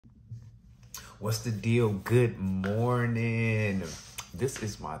What's the deal? Good morning. This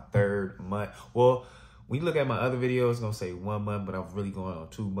is my 3rd month. Well, when you look at my other videos, it's gonna say 1 month, but I'm really going on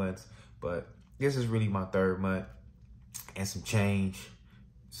 2 months. But this is really my 3rd month and some change.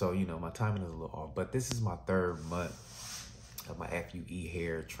 So, you know, my timing is a little off, but this is my 3rd month of my FUE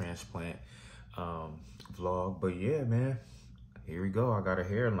hair transplant vlog. But yeah, man, here we go. I got a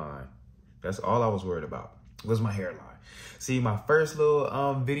hairline. That's all I was worried about, was my hairline. See, my first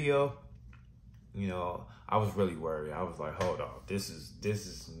little video, you know, I was really worried. I was like, hold on, this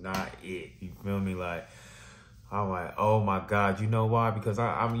is not it. You feel me? Like, I'm like, oh my God, you know why? Because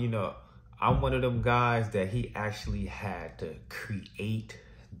I'm you know, I'm one of them guys that he actually had to create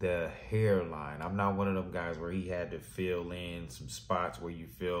the hairline. I'm not one of them guys where he had to fill in some spots where you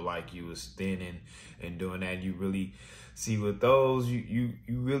feel like you was thinning and doing that. You really see with those, you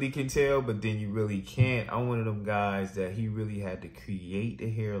really can tell, but then you really can't. I'm one of them guys that he really had to create the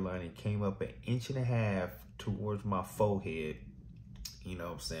hairline. It came up 1.5 inches towards my forehead. You know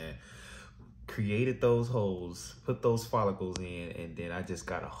what I'm saying? Created those holes, put those follicles in, and then I just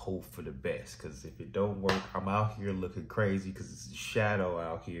gotta hope for the best. Because if it don't work, I'm out here looking crazy because it's a shadow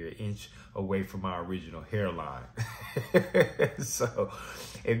out here 1 inch away from my original hairline. So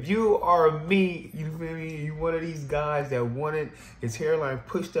if you are me, you feel me, you one of these guys that wanted his hairline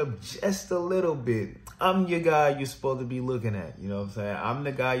pushed up just a little bit, I'm your guy you're supposed to be looking at. You know what I'm saying? I'm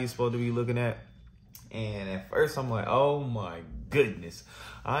the guy you're supposed to be looking at. And at first I'm like, oh my goodness,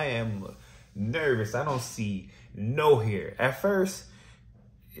 I am nervous. I don't see no hair. At first,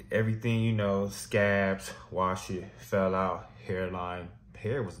 everything, you know, scabs, wash it, fell out, hairline,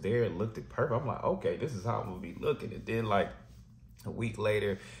 hair was there, it looked perfect. I'm like, okay, this is how I'm gonna be looking. And then like a week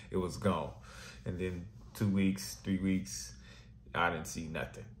later, it was gone. And then 2 weeks, 3 weeks, I didn't see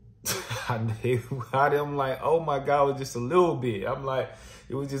nothing. I'm like, oh my God, it was just a little bit. I'm like,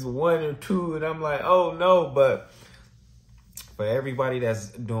 it was just 1 or 2, and I'm like, oh no. But for everybody that's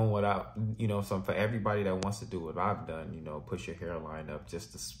doing what for everybody that wants to do what I've done, you know, push your hairline up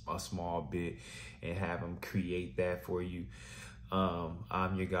just a small bit and have them create that for you.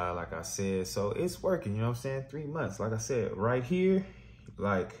 I'm your guy, like I said. So it's working, you know what I'm saying? 3 months, like I said, right here,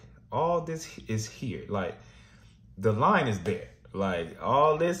 like all this is here. Like the line is there. Like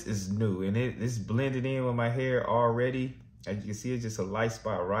all this is new, and it's blended in with my hair already. As you can see, it's just a light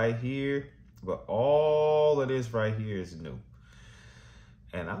spot right here, but all of this right here is new.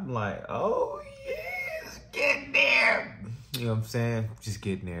 And I'm like, oh yes, get there. You know what I'm saying? Just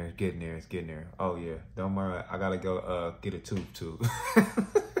getting there, it's getting there. Oh yeah, don't worry, I gotta go get a tube too.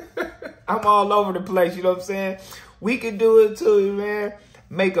 I'm all over the place, you know what I'm saying? We can do it too, man.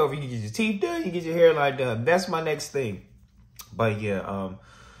 Makeover, you get your teeth done, you get your hairline done. That's my next thing. But yeah,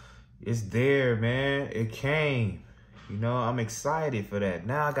 it's there, man. It came. You know, I'm excited for that.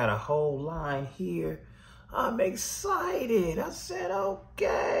 Now I got a whole line here. I'm excited. I said,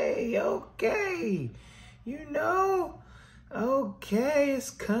 okay. You know, okay, it's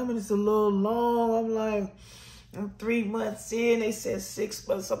coming. It's a little long. I'm like, I'm 3 months in. They said 6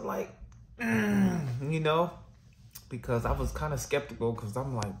 months. I'm like, you know, because I was kind of skeptical because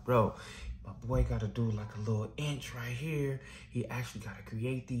I'm like, bro, my boy got to do like a little inch right here. He actually got to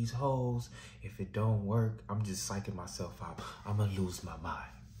create these holes. If it don't work, I'm just psyching myself out. I'm going to lose my mind.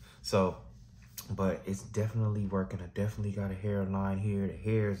 So, but it's definitely working. I definitely got a hairline here. The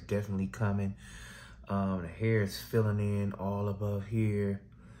hair is definitely coming. The hair is filling in all above here.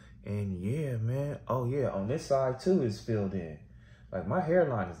 And yeah, man. Oh yeah, on this side too is filled in. Like my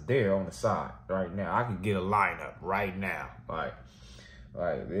hairline is there on the side right now. I could get a line up right now. Like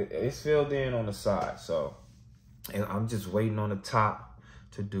it's filled in on the side. So, and I'm just waiting on the top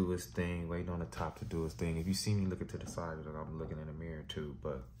to do its thing. If you see me looking to the side, I'm looking in the mirror too.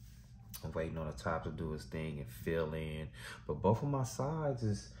 But I'm waiting on the top to do its thing and fill in. But both of my sides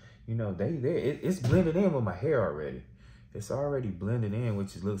is, you know, it's blended in with my hair already. It's already blended in,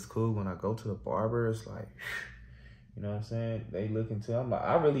 which looks cool. When I go to the barber, it's like, you know what I'm saying? They look into, I'm like,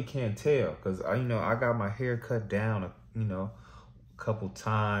 I really can't tell because you know, I got my hair cut down, you know, a couple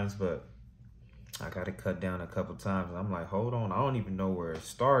times, but I got it cut down a couple times. And I'm like, hold on, I don't even know where it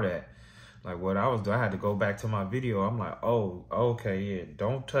started at. Like what I was doing, I had to go back to my video. I'm like, oh, okay, yeah,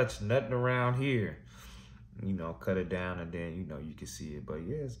 don't touch nothing around here. You know, cut it down and then, you know, you can see it. But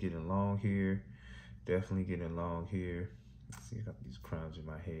yeah, it's getting long here. Definitely getting long here. See, I got these crumbs in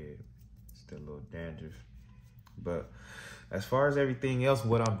my head. Still a little dandruff. But as far as everything else,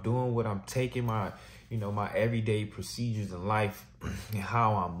 what I'm doing, what I'm taking, my, you know, my everyday procedures in life and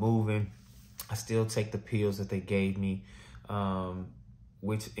how I'm moving, I still take the pills that they gave me.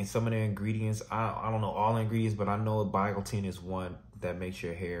 Which in some of the ingredients, I don't know all the ingredients, but I know biotin is one. that makes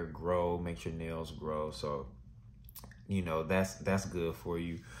your hair grow, makes your nails grow. So, you know, that's good for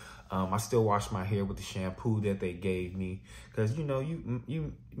you. I still wash my hair with the shampoo that they gave me, because, you know,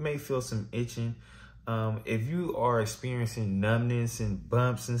 you may feel some itching. If you are experiencing numbness and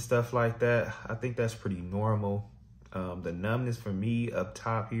bumps and stuff like that, I think that's pretty normal. The numbness for me up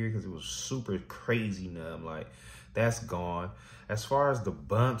top here, because it was super crazy numb, like that's gone. As far as the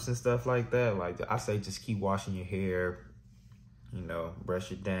bumps and stuff like that, like I say, just keep washing your hair, you know,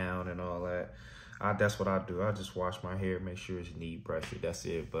 brush it down and all that. That's what I do. I just wash my hair, make sure it's neat, brush it, that's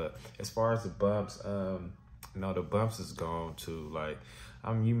it. But as far as the bumps, no, the bumps is gone too. Like,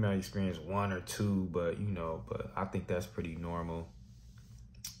 I mean, you might experience 1 or 2, but you know, but I think that's pretty normal.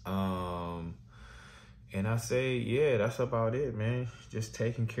 And I say, yeah, that's about it, man. Just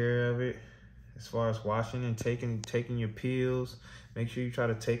taking care of it. As far as washing and taking your pills, make sure you try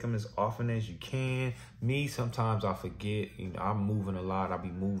to take them as often as you can. Me, sometimes I forget. You know, I'm moving a lot. I'll be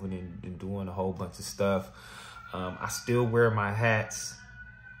moving and doing a whole bunch of stuff. I still wear my hats.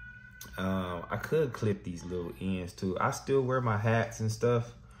 I could clip these little ends too. I still wear my hats and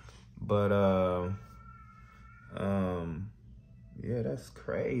stuff, but yeah, that's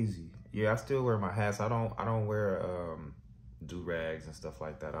crazy. Yeah, I still wear my hats. I don't wear do-rags and stuff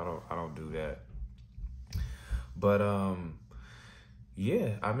like that. I don't do that. But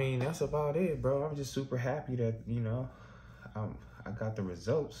yeah, I mean, that's about it, bro. I'm just super happy that, you know, I got the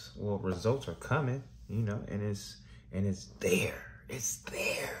results. Well, results are coming, you know, and it's there. It's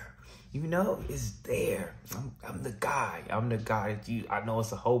there. You know, it's there. I'm the guy. I'm the guy that you, I know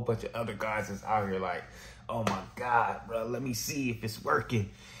it's a whole bunch of other guys that's out here like, oh my God, bro, let me see if it's working.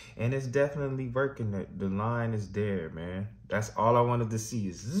 And it's definitely working. The line is there, man. That's all I wanted to see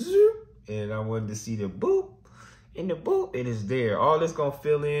is zoop, and I wanted to see the boop and the boop, and it's there. All it's gonna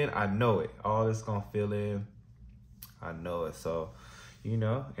fill in, I know it. All it's gonna fill in, I know it. So, you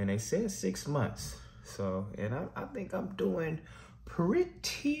know, and they said 6 months. So, and I think I'm doing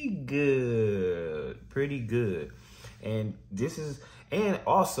pretty good. And this is, and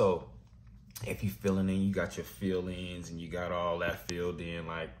also, if you filling in, you got your fill-ins and you got all that filled in,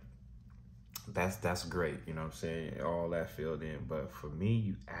 like, that's great, you know what I'm saying? All that filled in. But for me,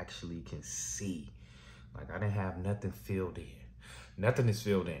 you actually can see. Like, I didn't have nothing filled in. Nothing is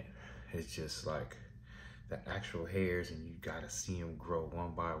filled in. It's just like the actual hairs, and you gotta see them grow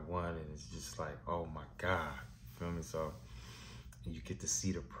one by one, and it's just like, oh my God, you feel me? So you get to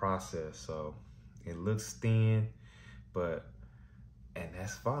see the process. So it looks thin, but, and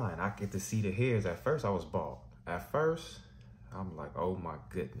that's fine. I get to see the hairs. At first I was bald. At first I'm like, oh my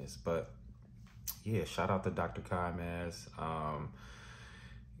goodness. But yeah, shout out to Dr. Kaimas.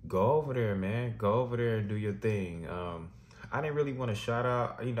 Go over there, man. Go over there and do your thing. I didn't really want to shout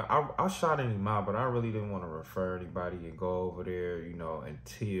out, you know, I shot him out, but I really didn't want to refer anybody and go over there, you know,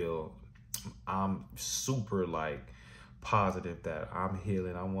 until I'm super like positive that I'm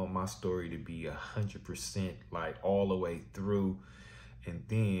healing. I want my story to be 100% like all the way through. And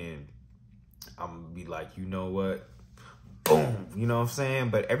then I'm gonna be like, you know what? Boom, you know what I'm saying?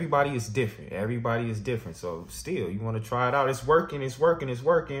 But everybody is different. Everybody is different. So still, you want to try it out. It's working. It's working. It's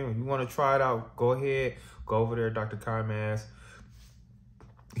working. You want to try it out, go ahead. Go over there, Dr. Kaimas.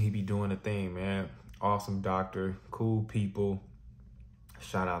 He be doing the thing, man. Awesome doctor. Cool people.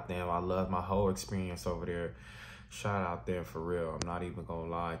 Shout out them. I love my whole experience over there. Shout out them for real. I'm not even going to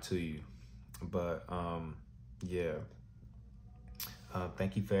lie to you. But, yeah.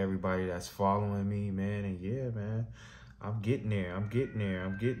 Thank you for everybody that's following me, man. And yeah, man. I'm getting there. I'm getting there.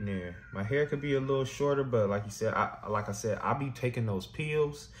 I'm getting there. My hair could be a little shorter, but like you said, like I said, I be taking those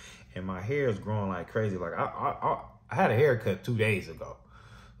pills, and my hair is growing like crazy. Like I had a haircut 2 days ago.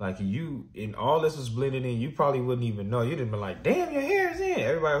 Like you, and all this was blended in. You probably wouldn't even know. You'd have been like, "Damn, your hair is in."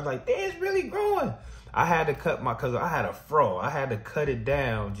 Everybody was like, "Damn, it's really growing." I had to cut cause I had a fro. I had to cut it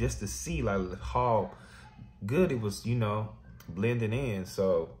down just to see like how good it was, you know, blending in.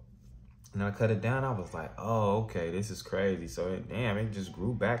 So. And I cut it down, I was like, oh, okay, this is crazy. So, damn, it just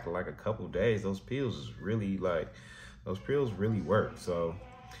grew back like a couple days. Those pills is really like, those pills really work. So,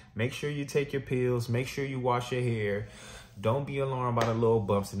 make sure you take your pills. Make sure you wash your hair. Don't be alarmed by the little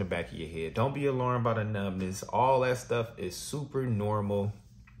bumps in the back of your head. Don't be alarmed by the numbness. All that stuff is super normal.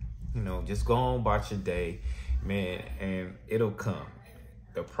 You know, just go on about your day, man, and it'll come.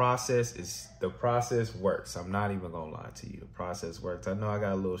 The process works. I'm not even gonna lie to you. The process works. I know I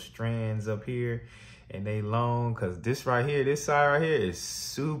got little strands up here and they long, cause this right here, this side right here is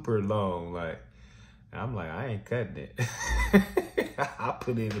super long. Like, I'm like, I ain't cutting it. I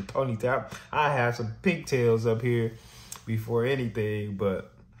put it in a ponytail. I have some pigtails up here before anything,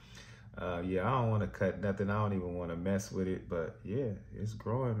 but Yeah, I don't want to cut nothing. I don't even want to mess with it. But yeah, it's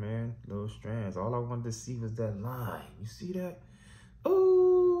growing, man. Little strands. All I wanted to see was that line. You see that?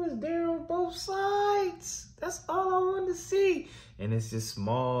 Oh, it's there on both sides. That's all I wanted to see. And it's just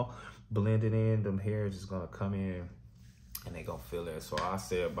small, blended in. Them hairs just gonna come in, and they gonna fill it. So I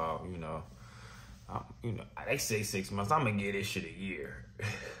say about, they say 6 months. I'm gonna get this shit a year,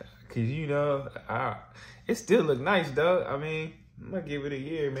 cause it still look nice though. I mean, I'm gonna give it a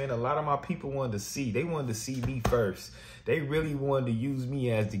year, man. A lot of my people wanted to see. They wanted to see me first. They really wanted to use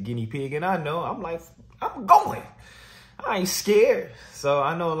me as the guinea pig, and I know. I'm like, I'm going. I ain't scared. So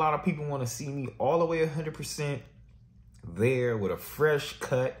I know a lot of people want to see me all the way 100% there with a fresh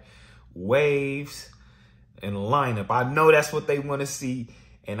cut, waves, and lineup. I know that's what they want to see,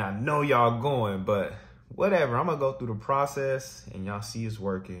 and I know y'all going, but whatever. I'm going to go through the process, and y'all see it's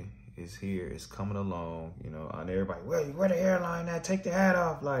working. It's here. It's coming along. And everybody, where the hairline at? Take the hat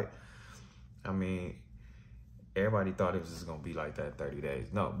off. Like, I mean, everybody thought it was just going to be like that in 30 days.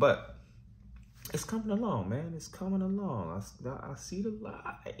 No, but it's coming along, man. It's coming along. I see the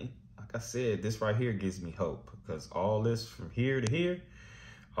light. Like I said, this right here gives me hope, because all this from here to here,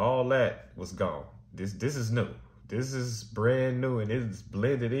 all that was gone. This is new. This is brand new, and it's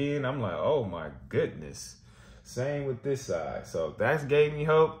blended in. I'm like, oh my goodness. Same with this side. So that gave me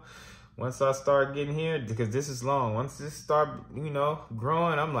hope. Once I start getting here, because this is long. Once this start,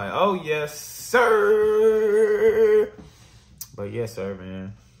 growing, I'm like, oh yes, sir. But yes, sir,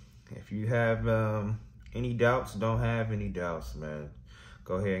 man. If you have any doubts, don't have any doubts, man.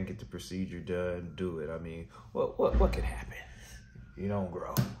 Go ahead and get the procedure done. Do it. I mean, what can happen? You don't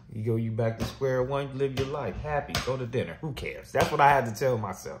grow. You back to square one. You live your life happy. Go to dinner. Who cares? That's what I had to tell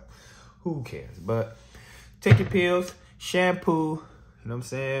myself. Who cares? But take your pills, shampoo. You know what I'm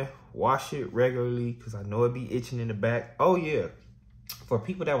saying? Wash it regularly, because I know it be itching in the back. Oh yeah. For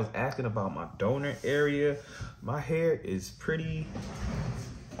people that was asking about my donor area, my hair is pretty.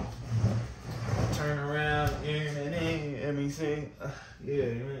 Turn around, let me see.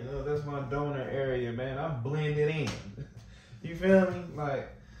 Yeah, that's my donor area, man. I'm blended in. You feel me? Like,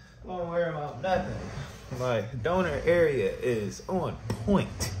 don't worry about nothing. Like, donor area is on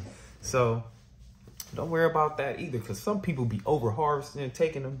point. So don't worry about that either, because some people be over harvesting and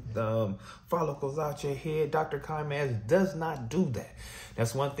taking them follicles out your head. Dr. Kaimas does not do that.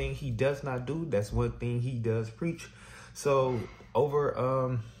 That's one thing he does not do. That's one thing he does preach. So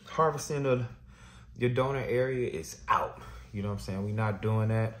over harvesting of your donor area is out. You know what I'm saying? We're not doing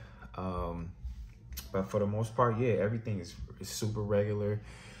that. But for the most part, yeah, everything is super regular,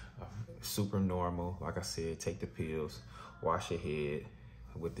 super normal. Like I said, take the pills, wash your head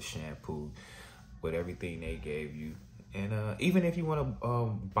with the shampoo, with everything they gave you. And even if you want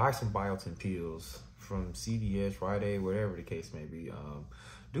to buy some biotin pills from CVS, Rite Aid, whatever the case may be,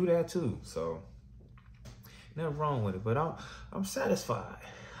 do that too. So nothing wrong with it, but I'm satisfied.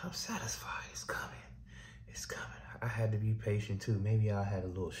 I'm satisfied. It's coming. It's coming. I had to be patient too. Maybe I had a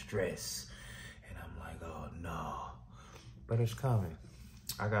little stress, and I'm like, oh no, but it's coming.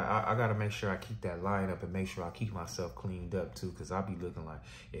 I gotta make sure I keep that line up and make sure I keep myself cleaned up too, because I'll be looking like,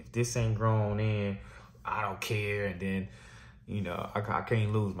 if this ain't grown in, I don't care. And then, I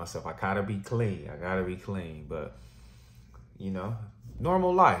can't lose myself. I gotta be clean. I gotta be clean. But,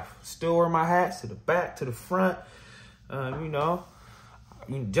 normal life. Still wear my hats to the back, to the front.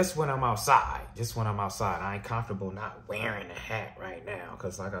 Just when I'm outside. I ain't comfortable not wearing a hat right now,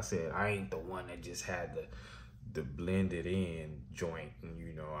 because like I said, I ain't the one that just had the blended in joint,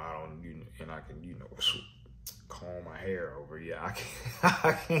 and I don't, and I can, comb my hair over. Yeah,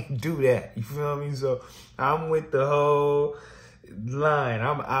 I can't do that. You feel me? So I'm with the whole line.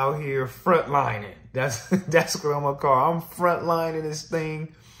 I'm out here front lining. That's what I'm gonna call. I'm front lining this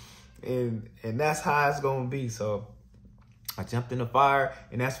thing, and that's how it's gonna be. So I jumped in the fire,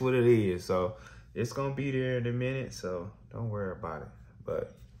 and that's what it is. So it's gonna be there in a minute. So don't worry about it.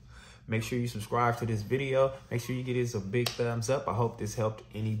 But make sure you subscribe to this video. Make sure you give this a big thumbs up. I hope this helped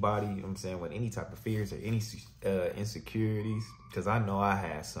anybody, with any type of fears or any insecurities, because I know I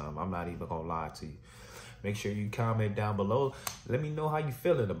had some. I'm not even gonna lie to you. Make sure you comment down below. Let me know how you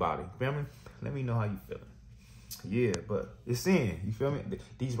feeling about it. Feel me? Let me know how you feeling. Yeah, but it's in. You feel me?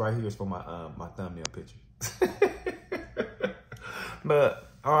 These right here is for my my thumbnail picture. But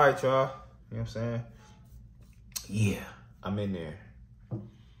all right, y'all. You know what I'm saying? Yeah, I'm in there.